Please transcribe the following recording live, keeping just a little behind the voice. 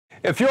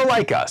If you're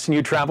like us and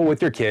you travel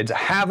with your kids,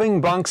 having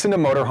bunks in a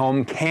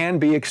motorhome can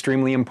be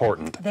extremely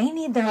important. They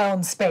need their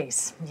own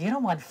space. You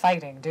don't want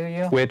fighting, do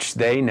you? Which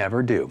they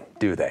never do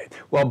they?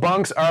 Well,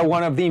 bunks are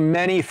one of the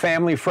many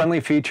family-friendly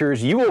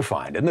features you will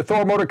find in the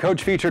Thor Motor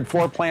Coach featured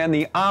floor plan,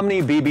 the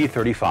Omni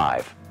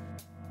BB35.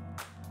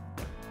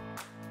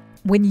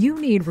 When you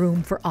need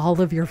room for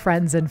all of your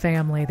friends and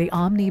family, the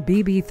Omni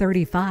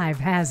BB35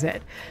 has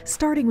it.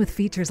 Starting with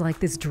features like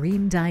this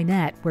dream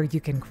dinette where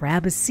you can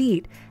grab a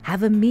seat,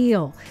 have a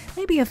meal,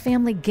 maybe a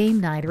family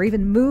game night or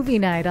even movie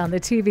night on the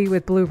TV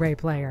with Blu-ray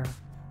player.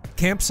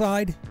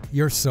 Campside,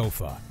 your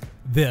sofa.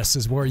 This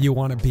is where you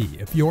want to be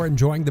if you're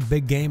enjoying the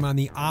big game on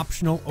the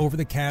optional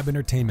over-the-cab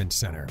entertainment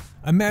center.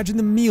 Imagine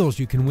the meals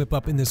you can whip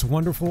up in this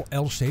wonderful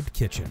L-shaped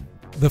kitchen.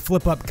 The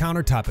flip-up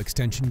countertop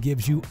extension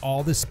gives you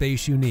all the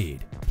space you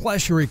need.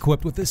 Plus, you're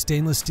equipped with a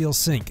stainless steel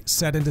sink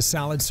set into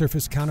solid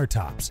surface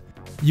countertops.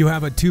 You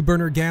have a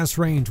 2-burner gas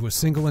range with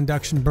single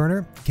induction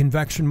burner,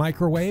 convection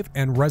microwave,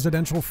 and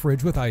residential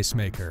fridge with ice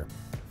maker.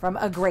 From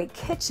a great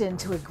kitchen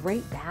to a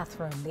great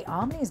bathroom, the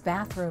Omni's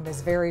bathroom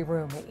is very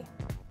roomy.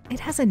 It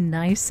has a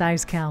nice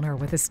size counter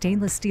with a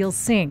stainless steel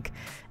sink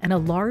and a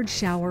large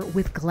shower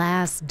with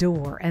glass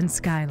door and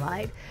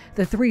skylight.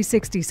 The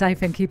 360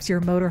 siphon keeps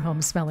your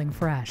motorhome smelling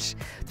fresh.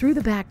 Through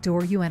the back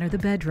door, you enter the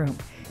bedroom.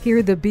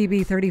 Here, the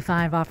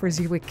BB35 offers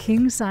you a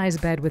king-size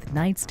bed with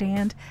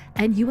nightstand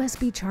and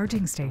USB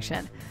charging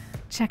station.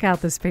 Check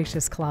out the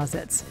spacious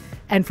closets.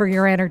 And for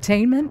your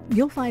entertainment,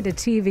 you'll find a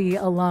TV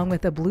along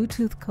with a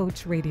Bluetooth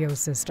coach radio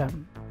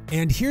system.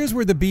 And here's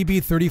where the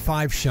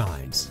BB35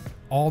 shines.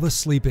 All the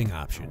sleeping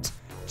options.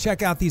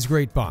 Check out these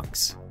great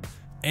bunks.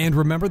 And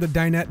remember the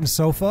dinette and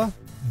sofa?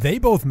 They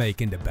both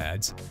make into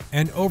beds.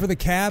 And over the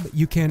cab,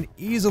 you can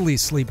easily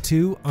sleep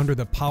too under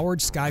the powered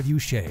Skyview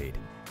shade.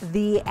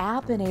 The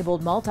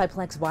app-enabled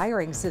multiplex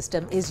wiring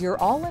system is your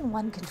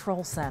all-in-one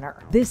control center.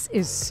 This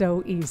is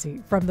so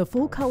easy. From the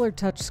full-color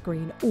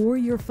touchscreen or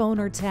your phone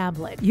or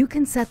tablet, you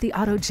can set the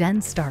auto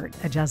gen start,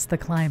 adjust the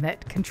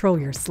climate, control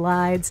your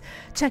slides,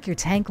 check your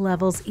tank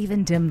levels,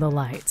 even dim the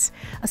lights.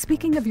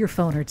 Speaking of your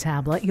phone or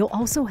tablet, you'll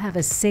also have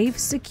a safe,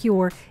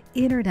 secure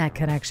internet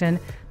connection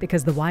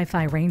because the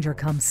Wi-Fi Ranger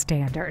comes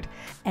standard.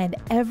 And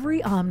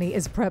every Omni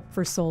is prepped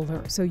for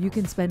solar, so you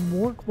can spend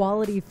more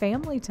quality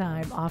family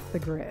time off the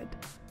grid.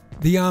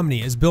 The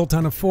Omni is built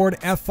on a Ford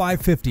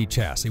F550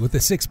 chassis with a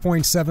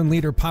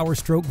 6.7-liter Power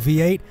Stroke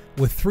V8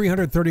 with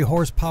 330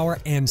 horsepower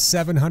and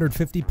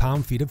 750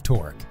 pound-feet of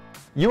torque.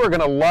 You are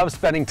going to love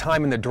spending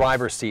time in the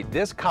driver's seat.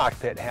 This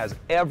cockpit has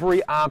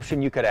every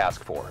option you could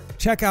ask for.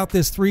 Check out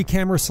this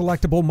 3-camera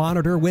selectable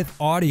monitor with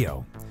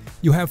audio.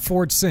 You have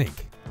Ford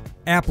Sync,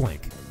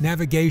 AppLink,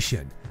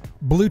 navigation,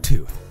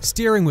 Bluetooth,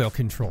 steering wheel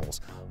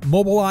controls,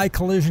 Mobileye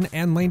collision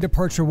and lane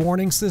departure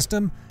warning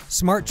system,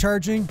 smart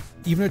charging,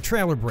 even a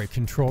trailer brake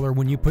controller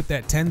when you put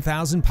that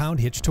 10,000-pound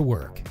hitch to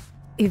work.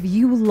 If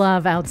you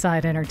love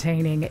outside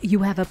entertaining, you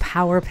have a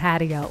power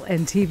patio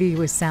and TV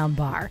with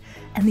soundbar.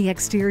 And the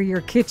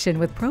exterior kitchen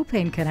with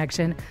propane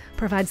connection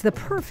provides the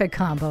perfect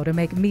combo to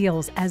make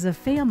meals as a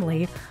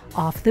family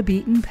off the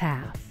beaten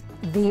path.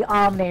 The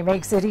Omni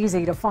makes it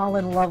easy to fall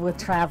in love with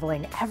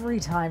traveling every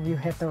time you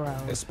hit the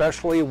road.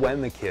 Especially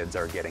when the kids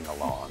are getting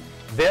along.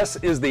 This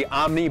is the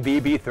Omni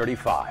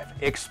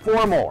BB35.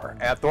 Explore more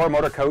at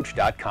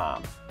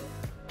thormotorcoach.com.